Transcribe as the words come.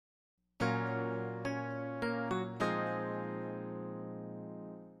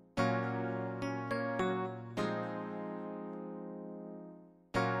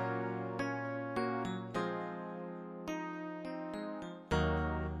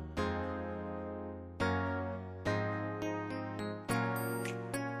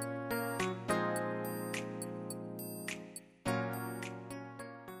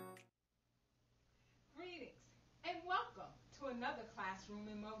another classroom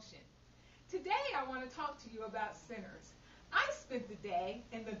in motion. Today I want to talk to you about centers. I spent the day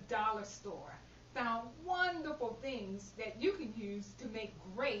in the dollar store, found wonderful things that you can use to make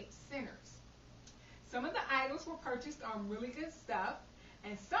great centers. Some of the items were purchased on really good stuff,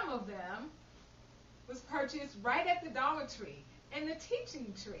 and some of them was purchased right at the Dollar Tree and the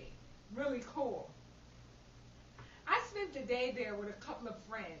Teaching Tree. Really cool. I spent the day there with a couple of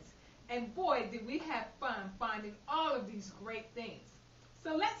friends, and boy, did we have fun finding all of these great things.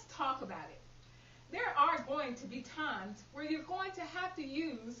 So let's talk about it. There are going to be times where you're going to have to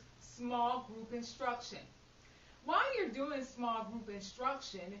use small group instruction. While you're doing small group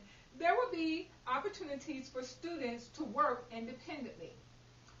instruction, there will be opportunities for students to work independently.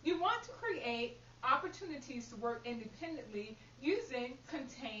 You want to create opportunities to work independently using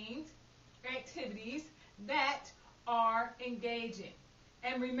contained activities that are engaging.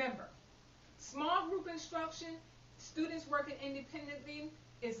 And remember, small group instruction, students working independently,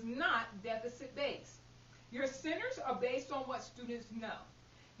 is not deficit-based. Your centers are based on what students know.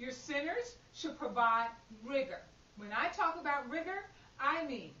 Your centers should provide rigor. When I talk about rigor, I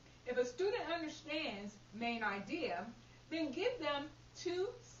mean if a student understands main idea, then give them 2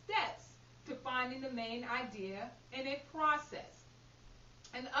 steps to finding the main idea in a process.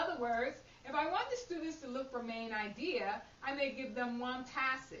 In other words, if I want the students to look for main idea, I may give them one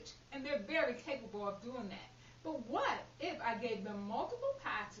passage, and they're very capable of doing that. But what if I gave them multiple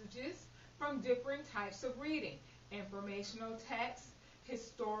passages from different types of reading? Informational text,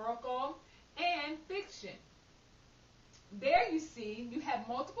 historical, and fiction. There you see, you have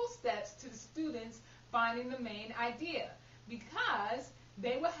multiple steps to the students finding the main idea, because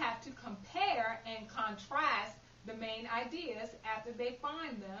they will have to compare and contrast the main ideas after they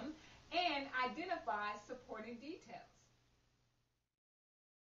find them and identify supporting details.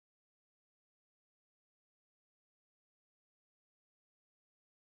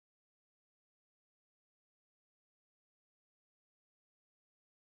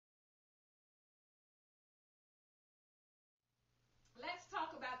 Let's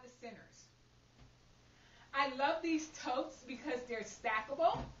talk about the centers. I love these totes because they're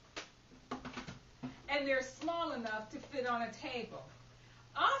stackable and they're small enough to fit on a table.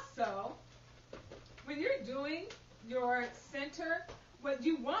 Also, when you're doing your center, what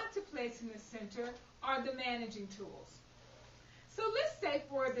you want to place in the center are the managing tools. So let's say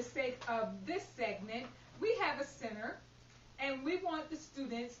for the sake of this segment, we have a center and we want the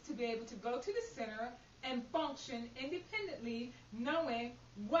students to be able to go to the center and function independently, knowing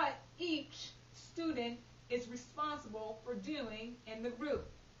what each student is responsible for doing in the group.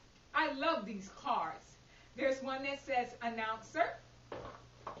 I love these cards. There's one that says announcer,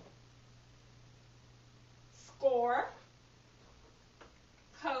 score,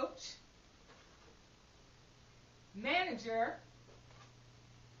 coach, manager,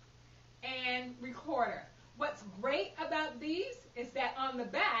 and recorder. What's great about these is that on the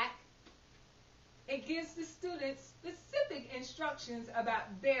back, it gives the students specific instructions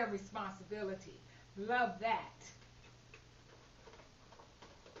about their responsibility. Love that.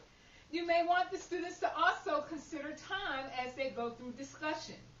 You may want the students to also consider time as they go through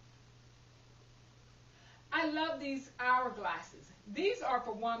discussion. I love these hourglasses. These are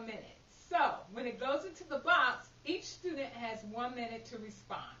for 1 minute. So when it goes into the box, each student has 1 minute to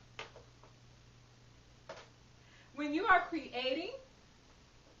respond. When you are creating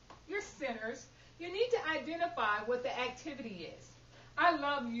your centers, you need to identify what the activity is. I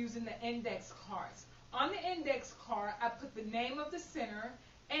love using the index cards. On the index card, I put the name of the center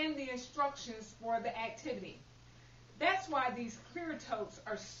and the instructions for the activity. That's why these clear totes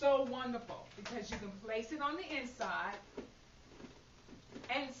are so wonderful, because you can place it on the inside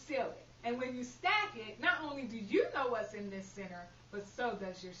and seal it. And when you stack it, not only do you know what's in this center, but so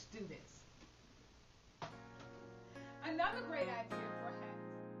does your students. Another great idea for having